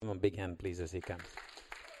big hand, please, as he comes.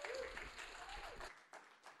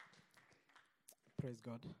 Praise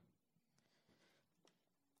God.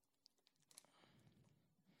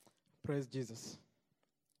 Praise Jesus.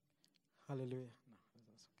 Hallelujah. No,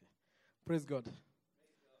 that's okay. Praise God.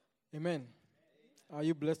 Amen. Are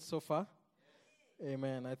you blessed so far?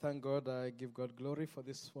 Amen. I thank God. I give God glory for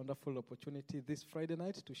this wonderful opportunity this Friday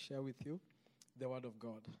night to share with you the Word of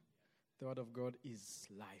God. The Word of God is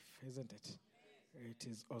life, isn't it? It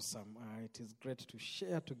is awesome. It is great to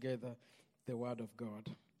share together the Word of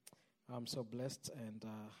God. I'm so blessed, and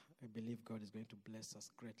I believe God is going to bless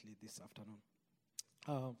us greatly this afternoon.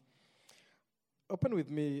 Open with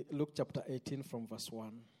me Luke chapter 18 from verse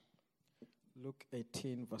 1. Luke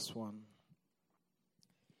 18 verse 1.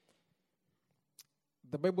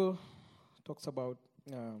 The Bible talks about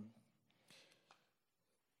the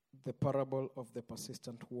parable of the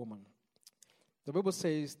persistent woman. The Bible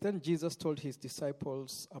says, "Then Jesus told his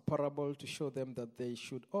disciples a parable to show them that they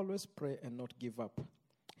should always pray and not give up.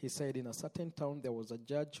 He said, in a certain town there was a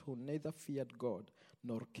judge who neither feared God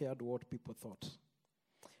nor cared what people thought.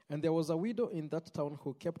 And there was a widow in that town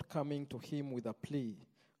who kept coming to him with a plea,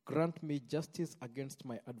 'Grant me justice against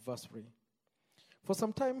my adversary.' For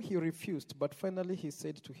some time he refused, but finally he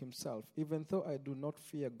said to himself, 'Even though I do not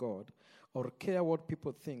fear God or care what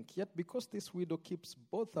people think, yet because this widow keeps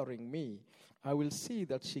bothering me, I will see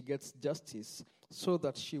that she gets justice so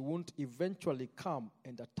that she won't eventually come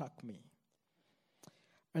and attack me.'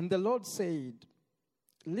 And the Lord said,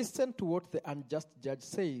 'Listen to what the unjust judge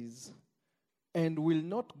says, and will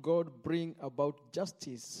not God bring about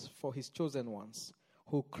justice for his chosen ones,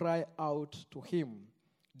 who cry out to him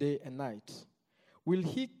day and night? Will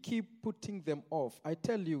he keep putting them off? I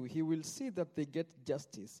tell you, he will see that they get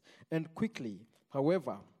justice, and quickly.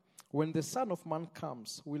 However, when the Son of Man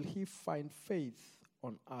comes, will he find faith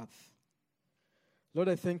on earth?' Lord,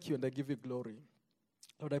 I thank you and I give you glory.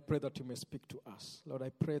 Lord, I pray that you may speak to us. Lord,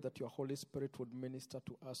 I pray that your Holy Spirit would minister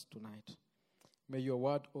to us tonight. May your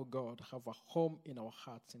word, O God, have a home in our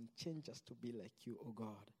hearts and change us to be like you, O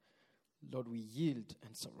God. Lord, we yield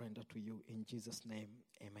and surrender to you in Jesus' name.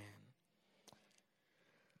 Amen.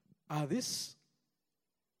 This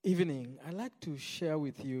evening, I'd like to share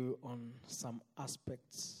with you on some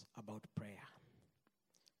aspects about prayer.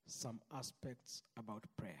 Some aspects about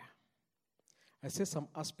prayer. I say some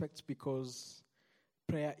aspects because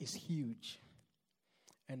prayer is huge.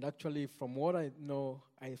 And actually, from what I know,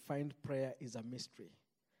 I find prayer is a mystery.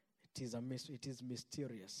 It is a mystery. It is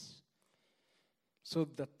mysterious. So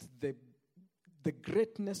that the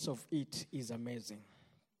greatness of it is amazing.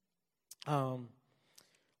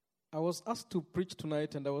 I was asked to preach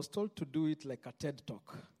tonight, and I was told to do it like a TED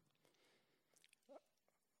Talk.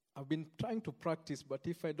 I've been trying to practice, but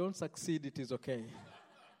if I don't succeed, it is okay.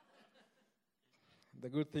 The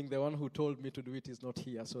good thing, the one who told me to do it is not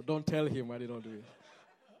here, so don't tell him I did not do it.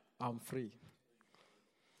 I'm free.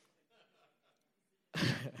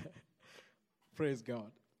 Praise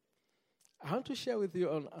God. I want to share with you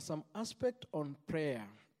on some aspect on prayer.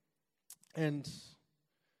 And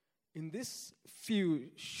in these few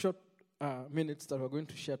short minutes that we're going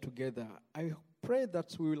to share together, I pray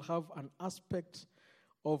that we will have an aspect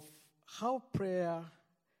of how prayer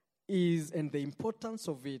is and the importance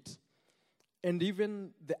of it, and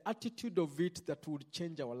even the attitude of it that would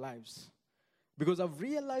change our lives. Because I've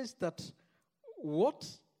realized that what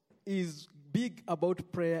is big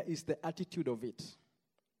about prayer is the attitude of it.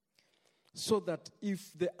 So that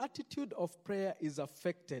if the attitude of prayer is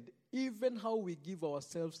affected, even how we give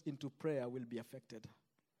ourselves into prayer will be affected.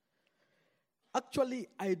 Actually,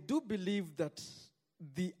 I do believe that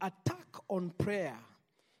the attack on prayer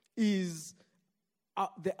is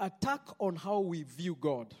the attack on how we view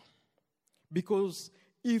God. Because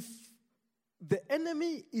if the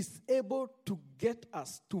enemy is able to get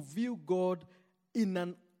us to view God in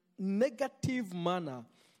a negative manner,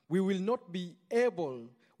 we will not be able,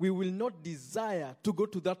 we will not desire to go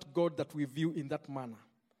to that God that we view in that manner.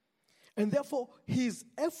 And therefore, his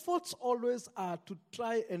efforts always are to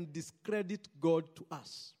try and discredit God to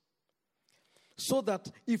us. So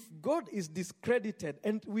that if God is discredited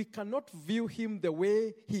and we cannot view him the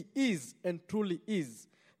way he is and truly is,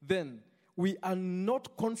 then we are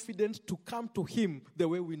not confident to come to him the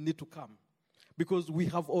way we need to come. Because we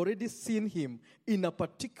have already seen him in a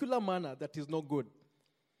particular manner that is not good.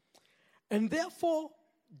 And therefore,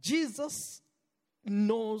 Jesus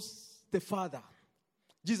knows the Father.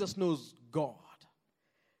 Jesus knows God.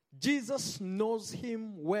 Jesus knows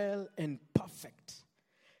him well and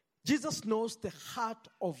Jesus knows the heart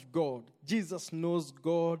of God. Jesus knows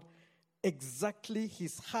God exactly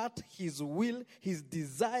his heart, his will, his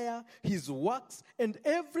desire, his works, and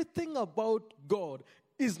everything about God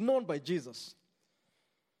is known by Jesus.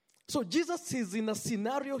 So Jesus is in a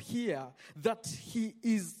scenario here that he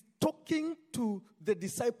is talking to the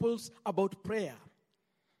disciples about prayer.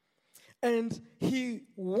 And he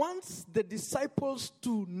wants the disciples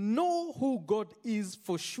to know who God is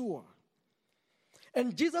for sure.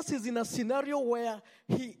 And Jesus is in a scenario where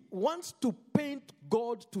he wants to paint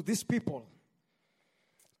God to these people.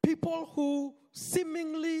 People who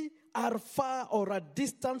seemingly are far or a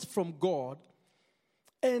distance from God.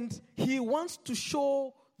 And he wants to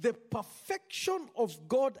show the perfection of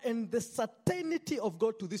God and the certainty of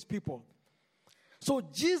God to these people. So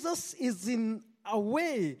Jesus is in a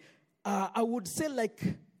way, I would say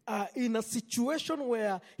in a situation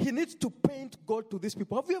where he needs to paint God to these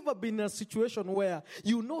people. Have you ever been in a situation where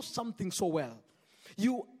you know something so well?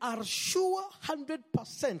 You are sure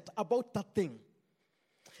 100% about that thing.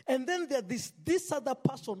 And then there's this other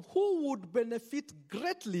person who would benefit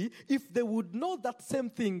greatly if they would know that same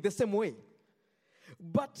thing the same way.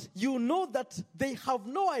 But you know that they have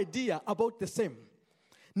no idea about the same.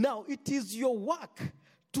 Now, it is your work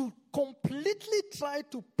to completely try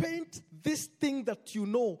to paint this thing that you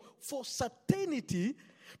know for certainty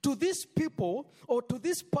to these people or to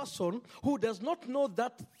this person who does not know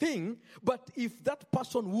that thing, but if that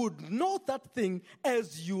person would know that thing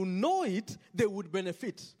as you know it, they would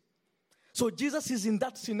benefit. So Jesus is in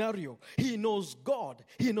that scenario. He knows God.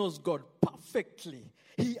 He knows God perfectly.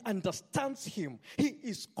 He understands him. He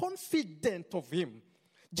is confident of him.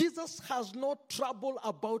 Jesus has no trouble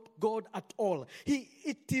about God at all.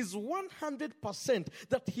 It is 100%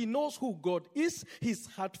 that he knows who God is, his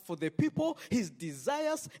heart for the people, his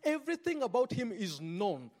desires, everything about him is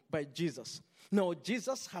known by Jesus. Now,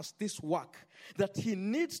 Jesus has this work that he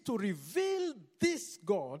needs to reveal this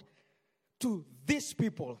God to these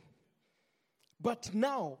people. But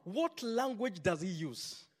now, what language does he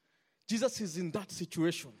use? Jesus is in that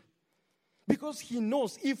situation. Because he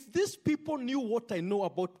knows if these people knew what I know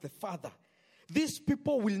about the Father, these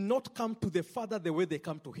people will not come to the Father the way they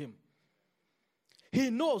come to him. He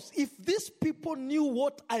knows if these people knew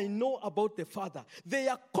what I know about the Father,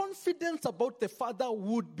 their confidence about the Father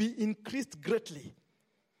would be increased greatly.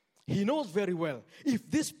 He knows very well if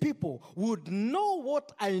these people would know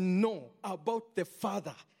what I know about the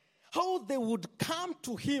Father, how they would come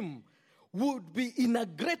to him would be in a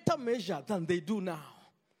greater measure than they do now.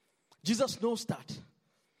 Jesus knows that.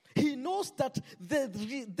 He knows that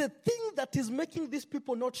the thing that is making these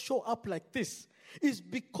people not show up like this is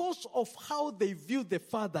because of how they view the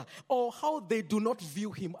Father or how they do not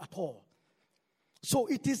view him at all. So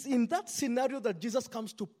it is in that scenario that Jesus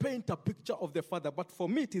comes to paint a picture of the Father. But for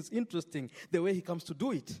me, it is interesting the way he comes to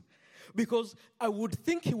do it. Because I would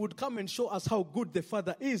think he would come and show us how good the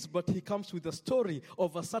Father is, but he comes with a story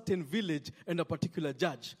of a certain village and a particular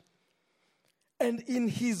judge. And in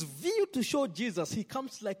his view to show Jesus, he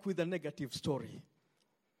comes like with a negative story.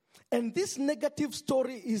 And this negative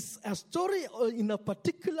story is a story in a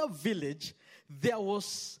particular village. There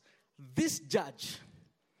was this judge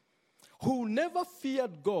who never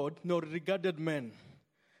feared God nor regarded men.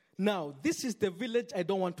 Now, this is the village I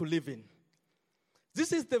don't want to live in.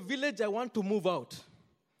 This is the village I want to move out.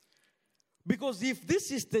 Because if this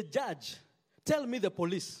is the judge, tell me the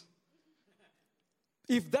police.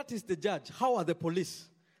 If that is the judge, how are the police?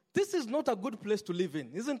 This is not a good place to live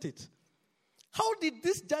in, isn't it? How did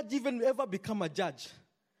this judge even ever become a judge?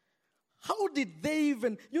 How did they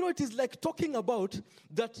even... it is like talking about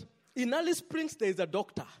that in Alice Springs there is a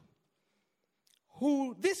doctor.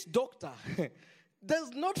 This doctor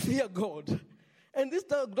does not fear God. And this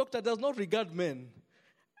doctor does not regard men.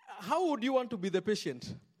 How would you want to be the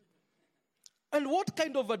patient? And what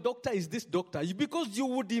kind of a doctor is this doctor? Because you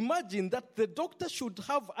would imagine that the doctor should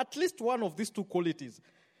have at least one of these two qualities.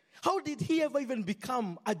 How did he ever even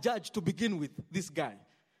become a judge to begin with, this guy?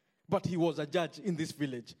 But he was a judge in this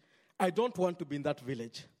village. I don't want to be in that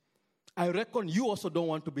village. I reckon you also don't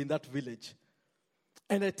want to be in that village.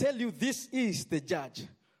 And I tell you, this is the judge.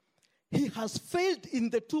 He has failed in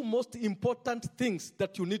the two most important things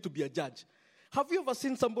that you need to be a judge. Have you ever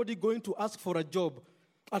seen somebody going to ask for a job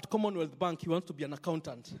at Commonwealth Bank? He wants to be an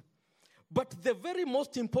accountant. But the very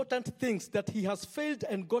most important things that he has failed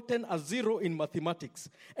and gotten a 0 in mathematics.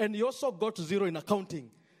 And he also got 0 in accounting.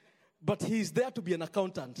 But he is there to be an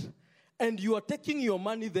accountant. And you are taking your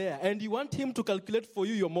money there. And you want him to calculate for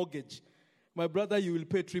you your mortgage. My brother, you will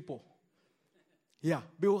pay triple. Yeah.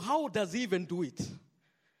 But how does he even do it?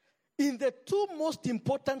 In the two most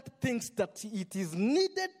important things that it is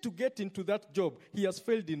needed to get into that job, he has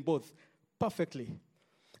failed in both perfectly.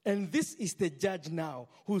 And this is the judge now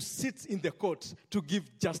who sits in the court to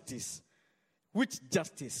give justice. Which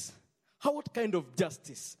justice? What kind of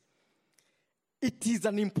justice? It is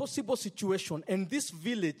an impossible situation, and this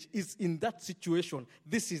village is in that situation.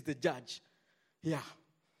 This is the judge. Yeah.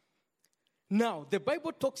 Now, the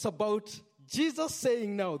Bible talks about Jesus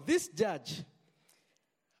saying now, this judge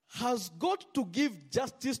has got to give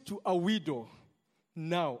justice to a widow.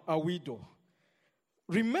 Now, a widow.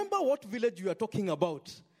 Remember what village you are talking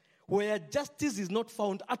about, where justice is not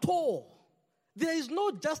found at all. There is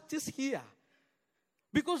no justice here.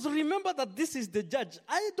 Because remember that this is the judge.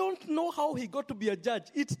 I don't know how he got to be a judge.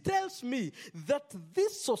 It tells me that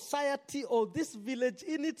this society or this village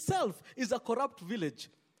in itself is a corrupt village.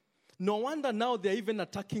 No wonder now they're even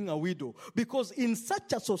attacking a widow. Because in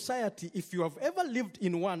such a society, if you have ever lived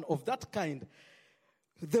in one of that kind,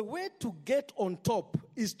 the way to get on top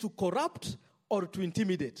is to corrupt or to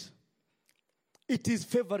intimidate. It is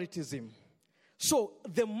favoritism. So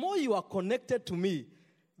the more you are connected to me,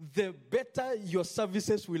 the better your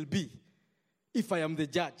services will be if I am the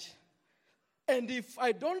judge. And if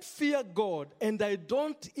I don't fear God and I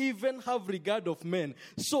don't even have regard of men,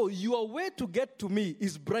 so your way to get to me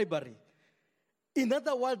is bribery. In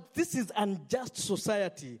other words, this is unjust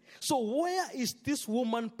society. So where is this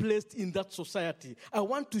woman placed in that society? I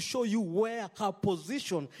want to show you where her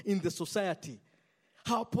position in the society.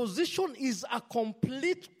 Her position is a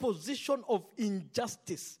complete position of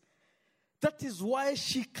injustice. That is why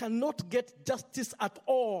she cannot get justice at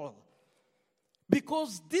all.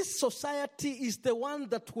 Because this society is the one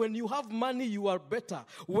that when you have money, you are better.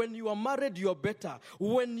 When you are married, you are better.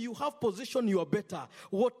 When you have position, you are better.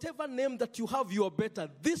 Whatever name that you have, you are better.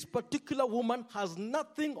 This particular woman has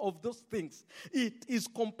nothing of those things. It is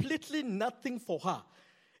completely nothing for her.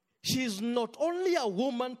 She is not only a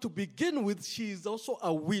woman to begin with, she is also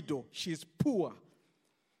a widow. She is poor.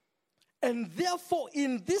 And therefore,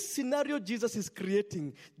 in this scenario Jesus is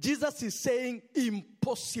creating, Jesus is saying,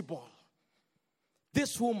 impossible.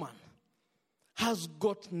 This woman has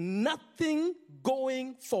got nothing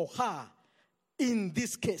going for her in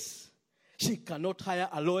this case. She cannot hire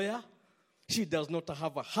a lawyer. She does not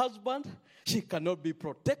have a husband. She cannot be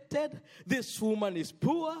protected. This woman is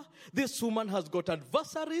poor. This woman has got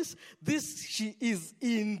adversaries. She is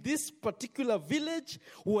in this particular village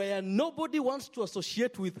where nobody wants to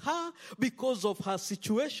associate with her because of her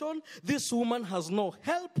situation. This woman has no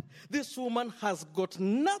help. This woman has got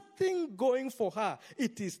nothing going for her.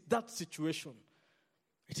 It is that situation.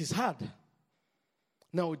 It is hard.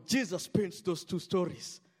 Now, Jesus paints those two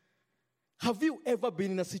stories. Have you ever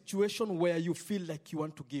been in a situation where you feel like you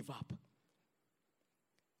want to give up?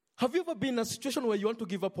 Have you ever been in a situation where you want to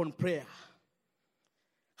give up on prayer?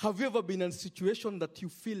 Have you ever been in a situation that you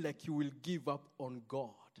feel like you will give up on God?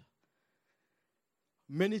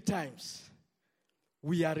 Many times,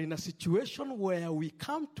 we are in a situation where we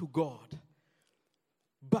come to God,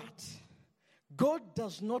 but God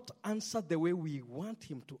does not answer the way we want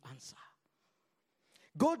him to answer.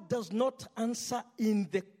 God does not answer in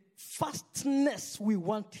the fastness we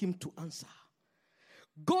want him to answer.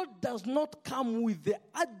 God does not come with the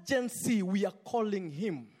urgency we are calling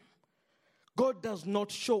him. God does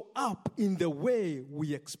not show up in the way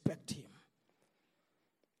we expect him.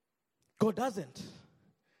 God doesn't.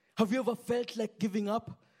 Have you ever felt like giving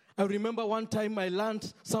up? I remember one time I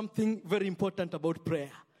learned something very important about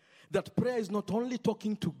prayer. That prayer is not only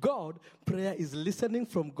talking to God, prayer is listening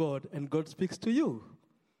from God and God speaks to you.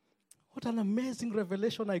 What an amazing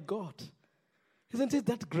revelation I got. Isn't it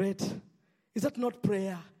that great? Is that not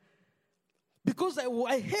prayer? Because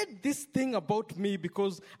I heard this thing about me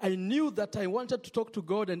because I knew that I wanted to talk to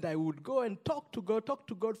God and I would go and talk to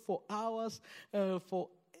God for hours,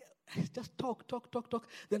 just talk.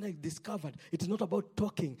 Then I discovered it is not about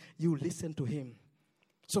talking. You listen to him.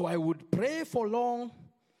 So I would pray for long.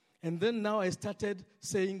 And then now I started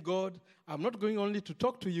saying, God, I'm not going only to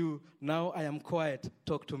talk to you. Now I am quiet.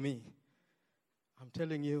 Talk to me. I'm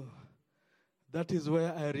telling you, that is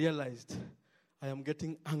where I realized I am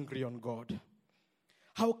getting angry on God.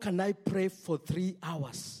 How can I pray for 3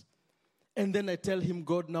 hours? And then I tell him,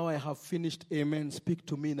 God, now I have finished. Amen. Speak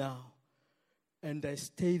to me now. And I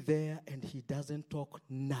stay there and he doesn't talk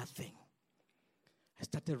nothing. I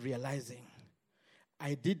started realizing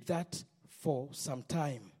I did that for some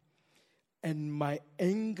time. And my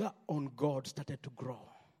anger on God started to grow.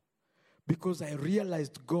 Because I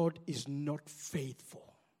realized God is not faithful.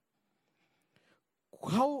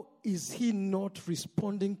 How is he not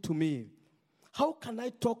responding to me? How can I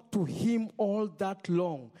talk to him all that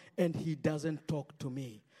long and he doesn't talk to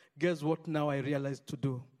me? Guess what now I realized to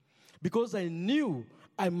do? Because I knew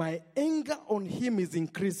and my anger on him is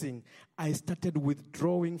increasing, I started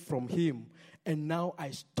withdrawing from him. And now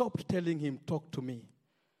I stopped telling him, talk to me.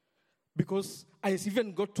 Because I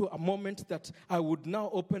even got to a moment that I would now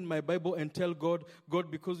open my Bible and tell God,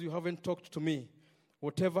 God, because you haven't talked to me,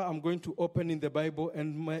 whatever I'm going to open in the Bible,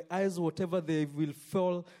 and my eyes, whatever they will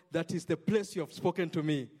fall, that is the place you have spoken to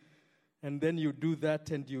me. And then you do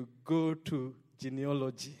that and you go to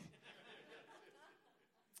genealogy.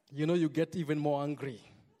 You get even more angry.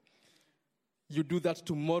 You do that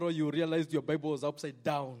tomorrow, you realize your Bible was upside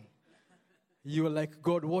down. You're like,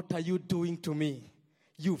 God, what are you doing to me?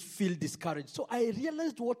 You feel discouraged. So I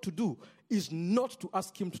realized what to do is not to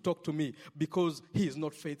ask him to talk to me because he is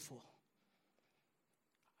not faithful.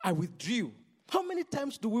 I withdrew. How many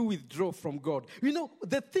times do we withdraw from God?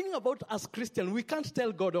 The thing about us Christians, we can't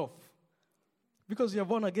tell God off because you are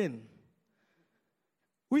born again.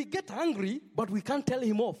 We get angry, but we can't tell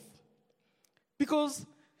him off. Because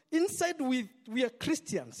inside we are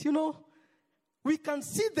Christians, We can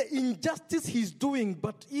see the injustice he's doing,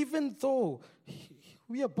 but even though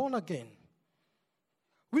we are born again,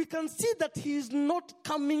 we can see that he is not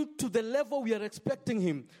coming to the level we are expecting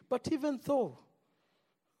him. But even though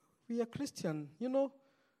we are Christian,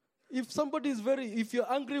 if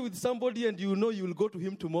you're angry with somebody and you will go to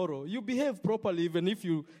him tomorrow, you behave properly even if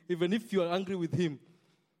you are angry with him.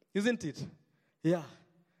 Isn't it? Yeah.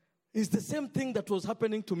 It's the same thing that was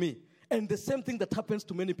happening to me. And the same thing that happens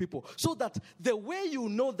to many people. So that the way you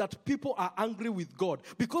know that people are angry with God,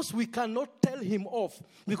 because we cannot tell him off,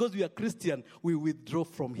 because we are Christian, we withdraw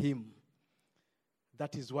from him.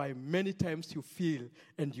 That is why many times you feel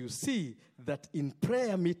and you see that in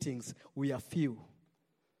prayer meetings we are few.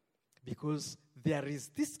 Because there is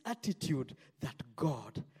this attitude that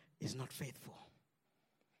God is not faithful.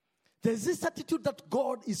 There's this attitude that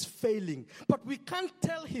God is failing, but we can't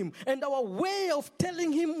tell him. And our way of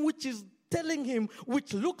telling him, which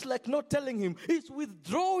looks like not telling him, is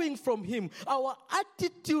withdrawing from him. Our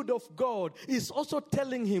attitude of God is also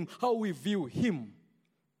telling him how we view him.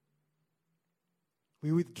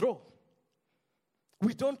 We withdraw.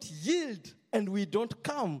 We don't yield and we don't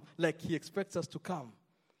come like he expects us to come.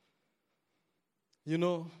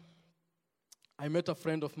 I met a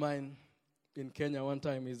friend of mine in Kenya one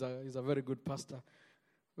time. He's a very good pastor,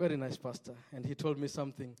 very nice pastor. And he told me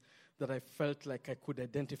something that I felt like I could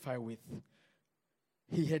identify with.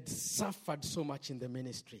 He had suffered so much in the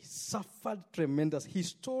ministry, suffered tremendous. His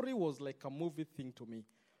story was like a movie thing to me.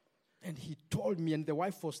 And he told me, and the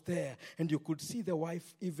wife was there, and you could see the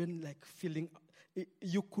wife even like feeling,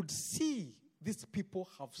 you could see these people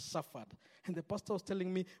have suffered. And the pastor was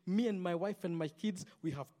telling me and my wife and my kids, we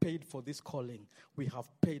have paid for this calling. We have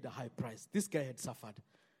paid a high price. This guy had suffered.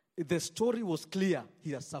 The story was clear.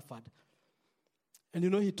 He has suffered. And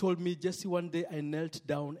he told me, Jesse, one day I knelt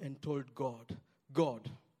down and told God,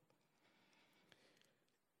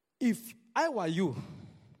 if I were you,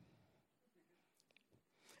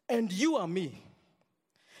 and you are me,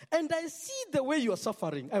 and I see the way you are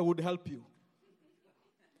suffering, I would help you.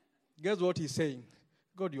 Guess what he's saying?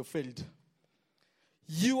 God, you failed.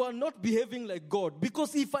 You are not behaving like God.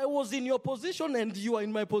 Because if I was in your position and you are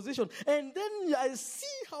in my position, and then I see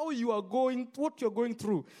how you are going, what you're going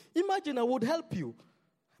through, imagine I would help you.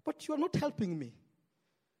 But you are not helping me.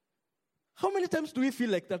 How many times do we feel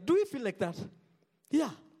like that? Do we feel like that? Yeah.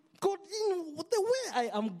 God, the way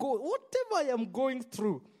I am going, whatever I am going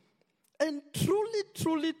through, and truly,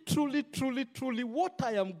 what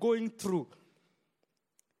I am going through,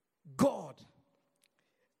 God,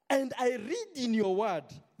 and I read in your word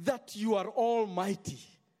that you are almighty,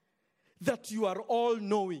 that you are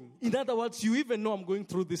all-knowing. In other words, you even know I'm going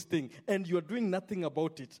through this thing, and you are doing nothing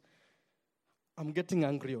about it. I'm getting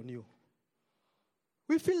angry on you.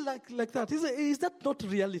 We feel like that. Is that not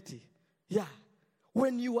reality? Yeah.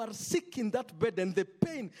 When you are sick in that bed and the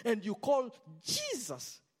pain, and you call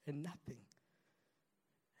Jesus and nothing.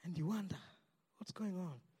 And you wonder, what's going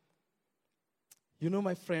on?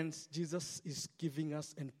 My friends, Jesus is giving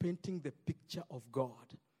us and painting the picture of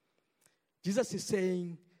God. Jesus is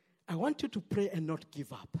saying, I want you to pray and not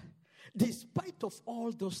give up. Despite of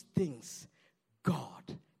all those things,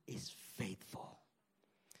 God is faithful.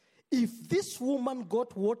 If this woman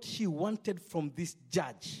got what she wanted from this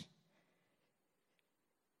judge,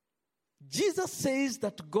 Jesus says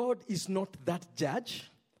that God is not that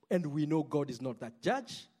judge, and we know God is not that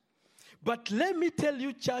judge. But let me tell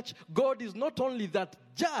you, church, God is not only that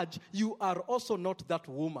judge, you are also not that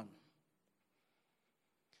woman.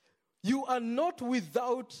 You are not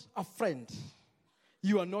without a friend.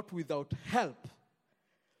 You are not without help.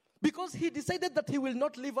 Because he decided that he will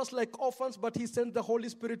not leave us like orphans, but he sent the Holy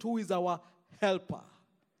Spirit who is our helper.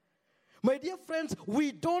 My dear friends,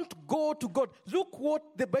 we don't go to God. Look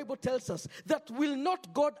what the Bible tells us, that will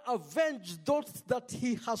not God avenge those that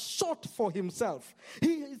he has sought for himself?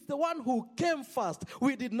 He is the one who came first.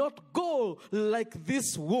 We did not go like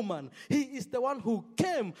this woman. He is the one who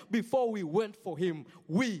came before we went for him.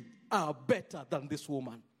 We are better than this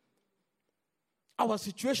woman. Our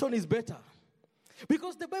situation is better.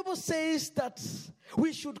 Because the Bible says that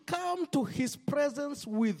we should come to his presence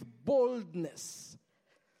with boldness.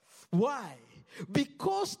 Why?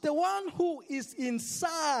 Because the one who is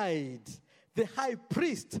inside the high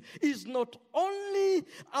priest is not only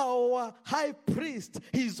our high priest,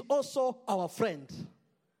 he is also our friend.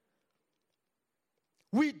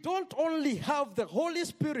 We don't only have the Holy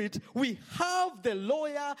Spirit, we have the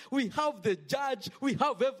lawyer, we have the judge, we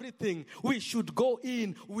have everything. We should go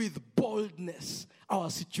in with boldness. Our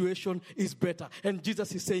situation is better. And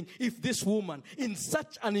Jesus is saying, if this woman, in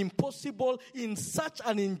such an impossible, in such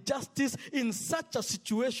an injustice, in such a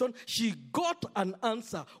situation, she got an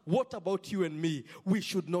answer, what about you and me? We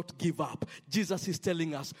should not give up. Jesus is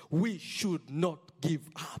telling us, we should not give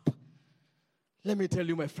up. Let me tell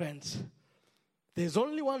you, my friends, there's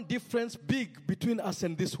only one difference big between us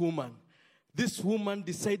and this woman. This woman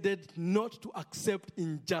decided not to accept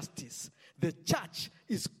injustice. The church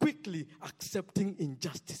is quickly accepting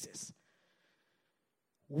injustices.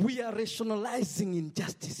 We are rationalizing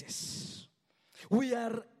injustices. We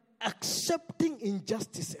are accepting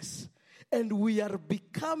injustices. And we are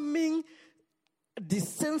becoming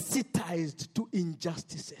desensitized to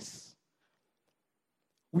injustices.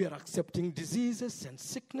 We are accepting diseases and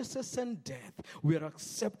sicknesses and death. We are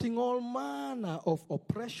accepting all manner of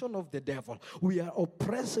oppression of the devil. We are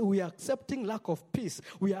accepting lack of peace.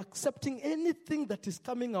 We are accepting anything that is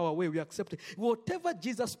coming our way. We are accepting whatever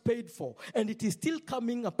Jesus paid for, and it is still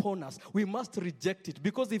coming upon us. We must reject it,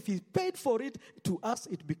 because if he paid for it, to us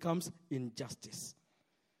it becomes injustice.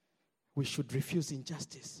 We should refuse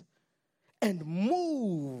injustice and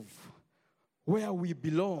move where we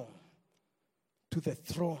belong, to the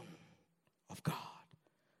throne of God,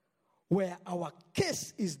 where our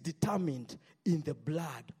case is determined in the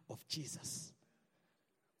blood of Jesus.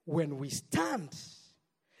 When we stand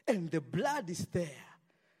and the blood is there,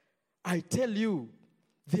 I tell you,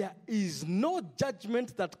 there is no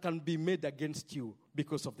judgment that can be made against you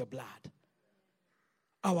because of the blood.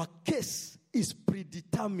 Our case is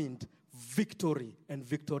predetermined victory and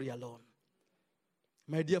victory alone.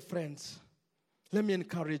 My dear friends, let me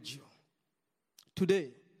encourage you.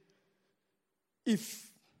 Today,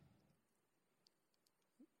 if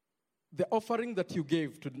the offering that you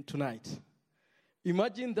gave tonight,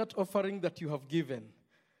 imagine that offering that you have given,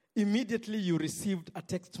 immediately you received a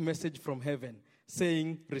text message from heaven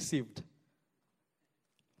saying, received.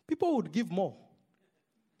 People would give more.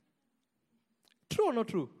 True or not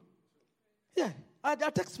true? Yeah, a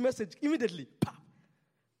text message immediately,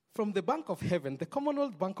 from the Bank of Heaven, the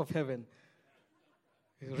Commonwealth Bank of Heaven,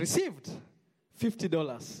 received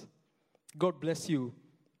 $50. God bless you.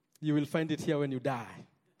 You will find it here when you die.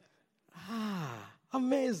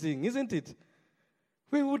 Amazing, isn't it?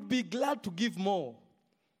 We would be glad to give more.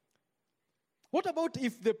 What about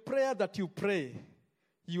if the prayer that you pray,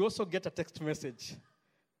 you also get a text message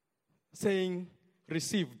saying,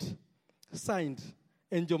 received, signed,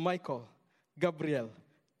 Angel Michael, Gabriel,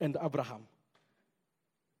 and Abraham.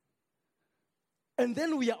 And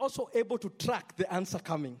then we are also able to track the answer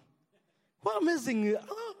coming. What amazing.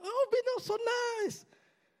 Oh, be so nice.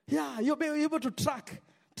 Yeah, you'll be able to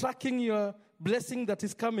tracking your blessing that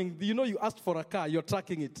is coming. You know, you asked for a car, you're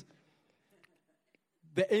tracking it.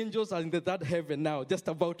 The angels are in the third heaven now, just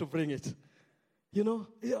about to bring it. You know,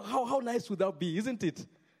 how nice would that be, isn't it?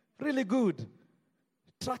 Really good.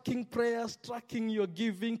 Tracking prayers, tracking your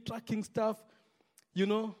giving, tracking stuff. You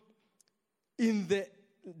know, in the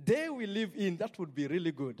day we live in, that would be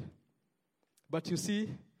really good. But you see,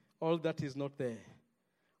 all that is not there.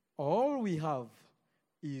 All we have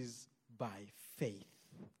is by faith.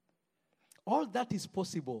 All that is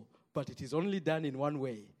possible, but it is only done in one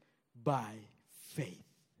way, by faith.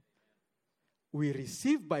 We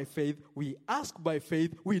receive by faith, we ask by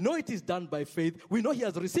faith, we know it is done by faith, we know he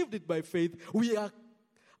has received it by faith,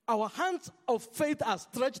 our hands of faith are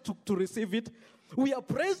stretched to receive it. We are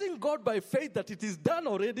praising God by faith that it is done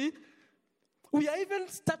already. We are even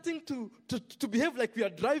starting to behave like we are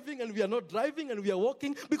driving and we are not driving and we are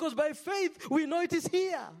walking, because by faith we know it is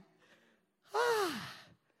here.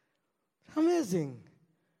 Amazing.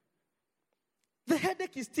 The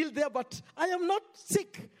headache is still there, but I am not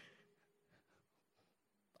sick.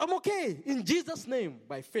 I'm okay in Jesus' name,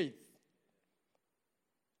 by faith.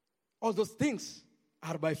 All those things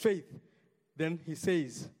are by faith. Then he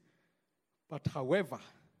says, But however,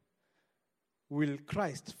 will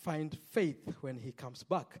Christ find faith when he comes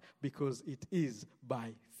back? Because it is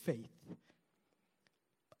by faith.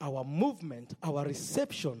 Our movement, our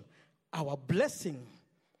reception, our blessing,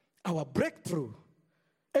 our breakthrough,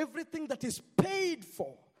 everything that is paid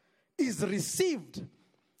for is received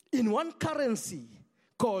in one currency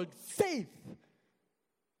called faith.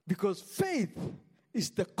 Because faith is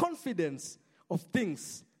the confidence of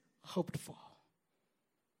things hoped for.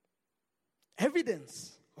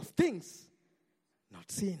 Evidence of things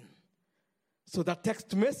not seen. So that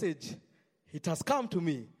text message, it has come to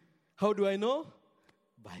me. How do I know?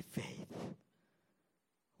 By faith.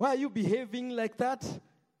 Why are you behaving like that?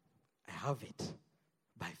 I have it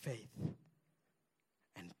by faith.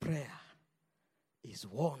 And prayer is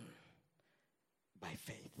won by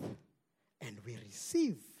faith. And we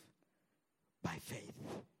receive by faith.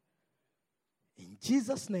 In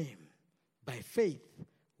Jesus' name, by faith,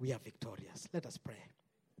 we are victorious. Let us pray.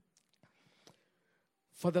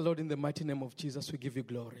 Father, Lord, in the mighty name of Jesus, we give you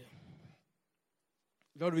glory.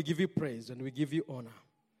 Lord, we give you praise and we give you honor.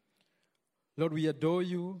 Lord, we adore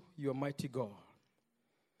you, you are mighty God.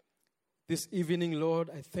 This evening, Lord,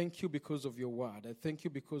 I thank you because of your word. I thank you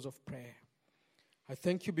because of prayer. I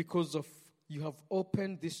thank you because of you have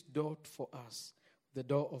opened this door for us, the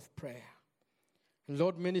door of prayer. And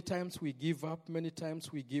Lord, many times we give up, many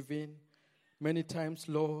times we give in. Many times,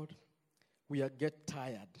 Lord, we get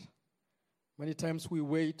tired. Many times we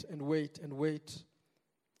wait and wait and wait,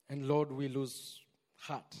 and Lord, we lose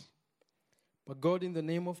heart. But God, in the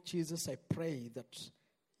name of Jesus, I pray that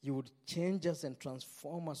you would change us and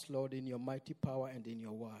transform us, Lord, in your mighty power and in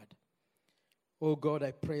your word. Oh God,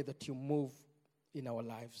 I pray that you move in our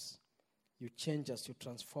lives. You change us, you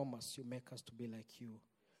transform us, you make us to be like you.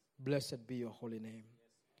 Blessed be your holy name.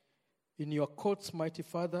 In your courts, mighty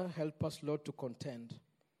Father, help us, Lord, to contend.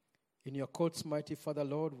 In your courts, mighty Father,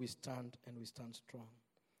 Lord, we stand and we stand strong.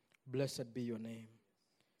 Blessed be your name.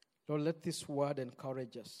 Lord, let this word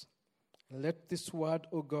encourage us. And let this word,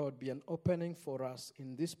 O God, be an opening for us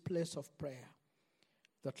in this place of prayer.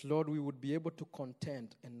 That, Lord, we would be able to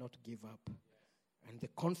contend and not give up. And the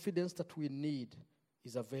confidence that we need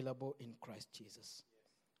is available in Christ Jesus.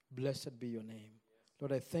 Blessed be your name.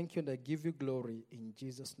 Lord, I thank you and I give you glory in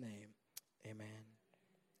Jesus' name. Amen.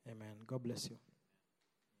 Amen. God bless you.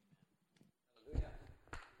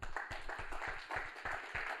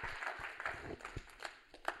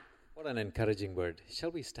 What an encouraging word. Shall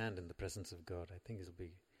we stand in the presence of God? I think it'll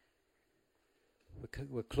be...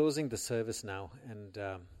 We're closing the service now, and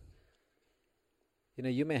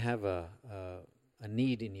you may have a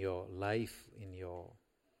need in your life,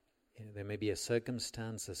 there may be a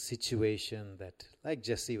circumstance, a situation that, like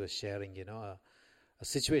Jesse was sharing, a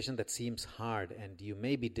situation that seems hard, and you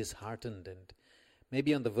may be disheartened and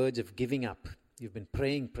maybe on the verge of giving up. You've been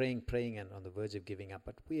praying, and on the verge of giving up,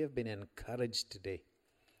 but we have been encouraged today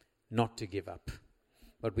not to give up.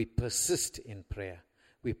 But we persist in prayer.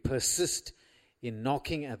 We persist in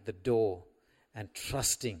knocking at the door and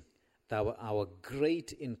trusting that our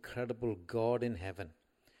great, incredible God in heaven,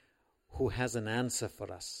 who has an answer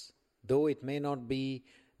for us, though it may not be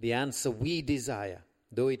the answer we desire,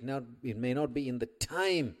 though it may not be in the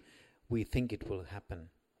time we think it will happen,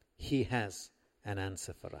 He has an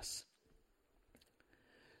answer for us.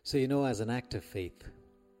 So, as an act of faith,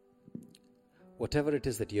 whatever it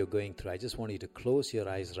is that you're going through, I just want you to close your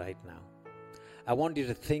eyes right now. I want you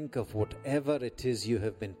to think of whatever it is you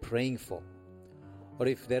have been praying for. Or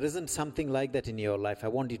if there isn't something like that in your life, I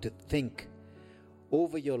want you to think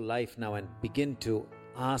over your life now and begin to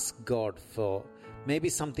ask God for maybe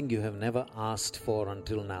something you have never asked for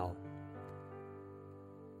until now.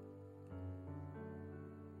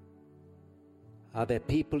 Are there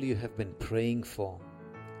people you have been praying for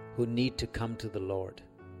who need to come to the Lord?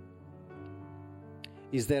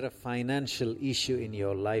 Is there a financial issue in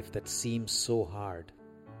your life that seems so hard?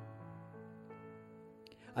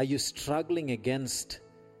 Are you struggling against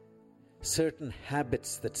certain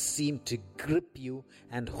habits that seem to grip you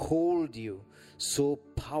and hold you so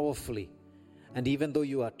powerfully? And even though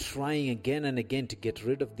you are trying again and again to get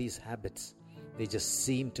rid of these habits, they just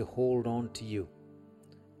seem to hold on to you.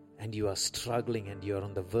 And you are struggling and you are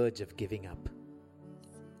on the verge of giving up.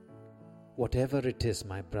 Whatever it is,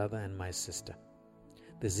 my brother and my sister,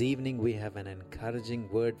 this evening we have an encouraging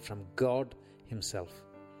word from God Himself,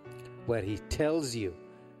 where He tells you,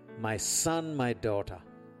 my son, my daughter,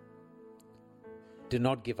 do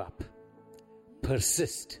not give up.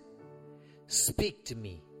 Persist. Speak to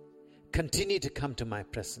me. Continue to come to my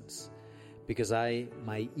presence, because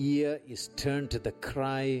my ear is turned to the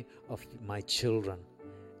cry of my children,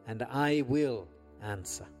 and I will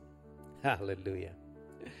answer. Hallelujah.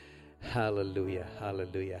 Hallelujah.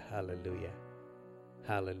 Hallelujah. Hallelujah.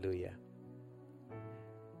 Hallelujah.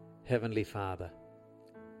 Heavenly Father,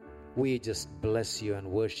 we just bless you and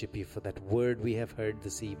worship you for that word we have heard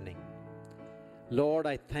this evening. Lord,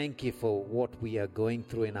 I thank you for what we are going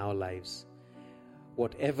through in our lives.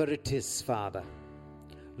 Whatever it is, Father,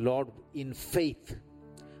 Lord, in faith,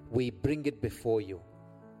 we bring it before you.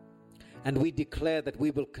 And we declare that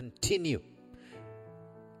we will continue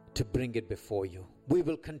to bring it before you. We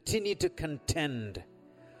will continue to contend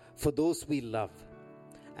for those we love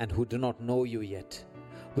and who do not know you yet.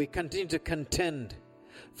 We continue to contend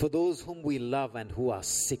for those whom we love and who are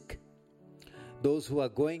sick. Those who are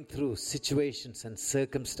going through situations and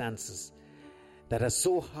circumstances that are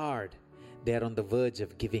so hard, they are on the verge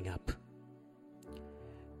of giving up.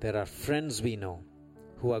 There are friends we know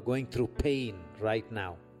who are going through pain right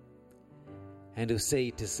now and who say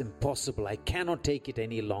it is impossible, I cannot take it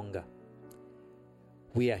any longer.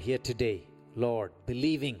 We are here today, Lord,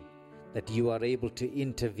 believing that you are able to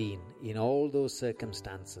intervene in all those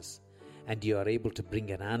circumstances and you are able to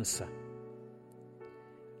bring an answer.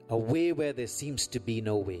 A way where there seems to be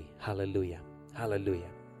no way. Hallelujah. Hallelujah.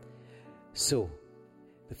 So,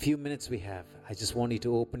 the few minutes we have, I just want you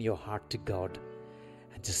to open your heart to God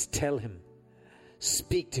and just tell Him,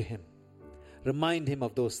 speak to Him, remind Him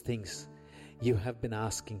of those things you have been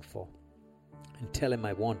asking for, and tell Him,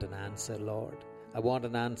 I want an answer, Lord. I want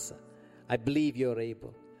an answer. I believe you are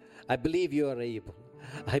able. I believe you are able.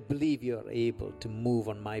 I believe you are able to move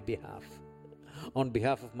on my behalf, on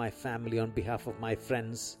behalf of my family, on behalf of my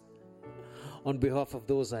friends, on behalf of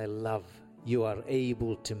those I love. You are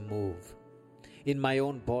able to move. In my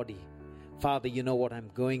own body, Father, you know what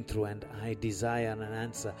I'm going through and I desire an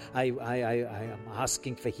answer. I am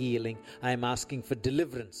asking for healing. I am asking for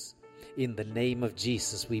deliverance. In the name of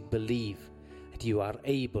Jesus, we believe that you are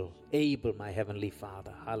able, my Heavenly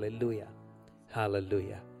Father. Hallelujah.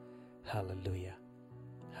 Hallelujah. Hallelujah.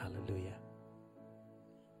 Hallelujah.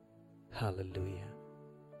 Hallelujah.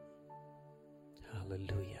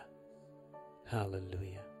 Hallelujah.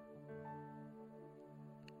 Hallelujah.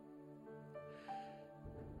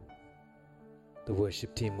 The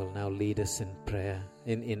worship team will now lead us in prayer,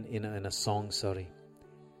 in a song,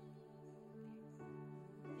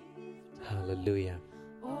 Hallelujah.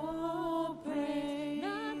 Oh, pray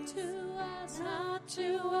not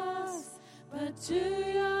to us, but to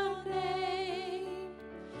your name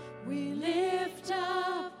we lift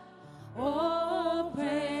up. Oh,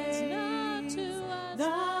 pray not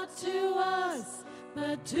to us,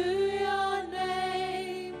 but to your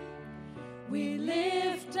name we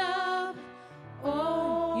lift up.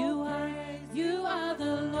 Oh, you are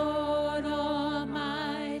the Lord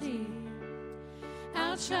Almighty,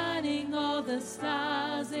 outshining all the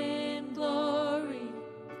stars in glory.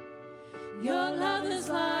 Your love is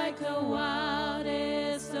like the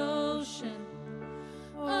wildest ocean.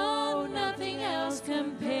 Oh, nothing else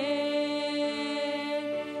compares.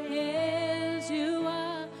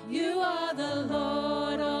 You are the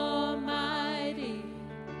Lord Almighty,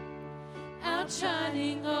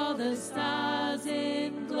 outshining all the stars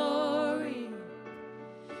in glory.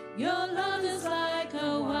 Your love is like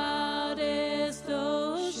a wildest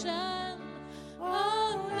ocean.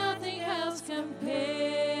 Oh, nothing else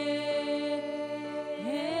compares.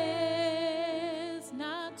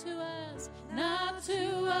 Not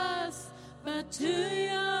to us, but to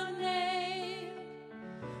your name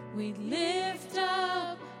we lift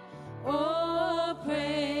up. Oh,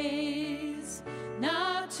 praise.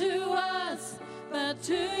 Not to us, but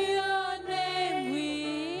to your name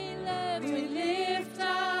we lift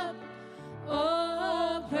up.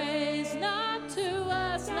 Oh, praise. Not to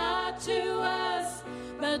us,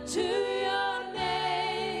 but to your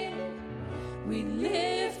name we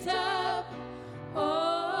lift up.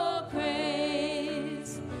 Oh,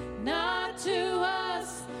 praise. Not to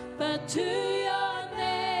us, but to your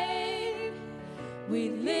name we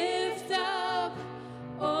lift up.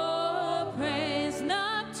 Oh, praise.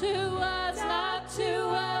 Not to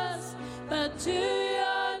us, but to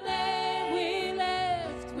your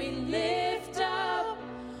name we lift up.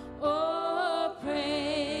 Oh,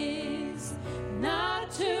 praise.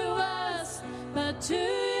 Not to us, but to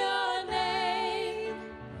your name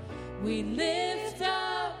we lift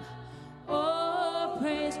up. Oh,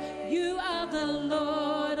 praise. You are the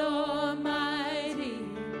Lord Almighty,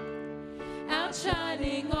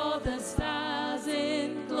 outshining all the stars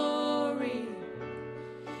in glory.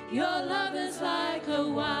 Your love is like a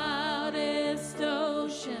wildest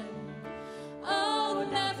ocean. Oh,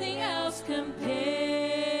 nothing else compares.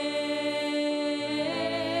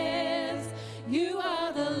 You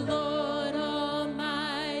are the Lord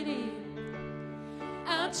Almighty,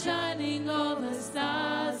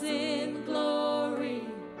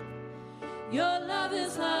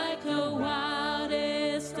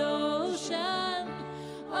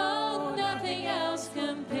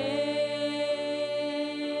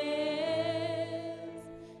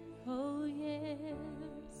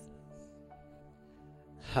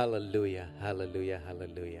 Hallelujah, hallelujah,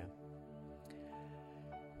 hallelujah.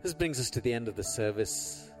 This brings us to the end of the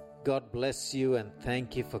service. God bless you and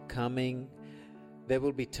thank you for coming. There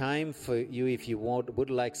will be time for you if you would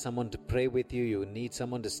like someone to pray with you, you need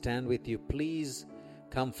someone to stand with you, please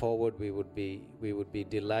come forward. We would be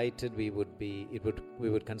delighted. We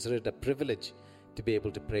would consider it a privilege to be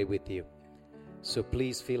able to pray with you. So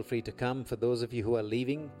please feel free to come. For those of you who are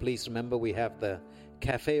leaving, please remember we have the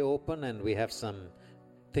cafe open and we have some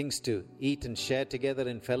things to eat and share together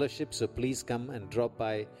in fellowship. So please come and drop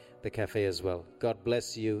by the cafe as well. God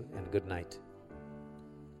bless you and good night.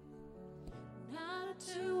 Not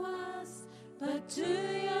to us, but to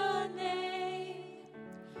your name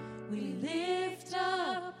we lift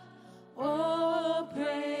up all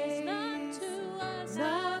praise.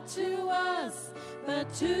 Not to us,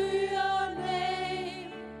 but to your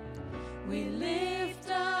name we lift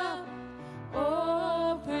up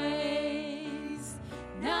all praise.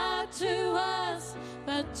 Not to us,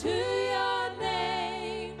 but to your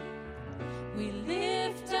name we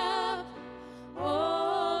lift up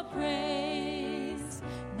all praise.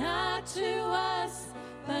 Not to us,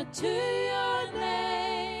 but to your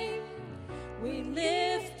name we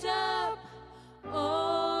lift up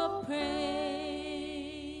all praise.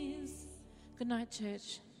 Good night,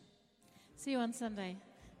 church. See you on Sunday.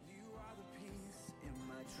 You are the peace in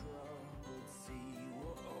my troubled sea.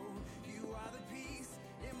 Whoa, you are the peace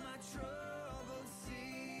in my troubled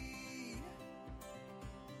sea.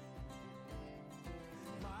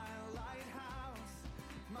 My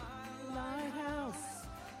lighthouse,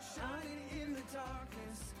 shining in the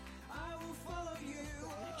darkness. I will follow you.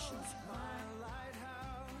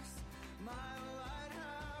 My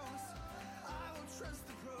lighthouse, I will trust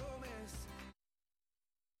the promise.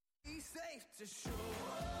 Be safe to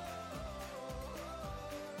shore.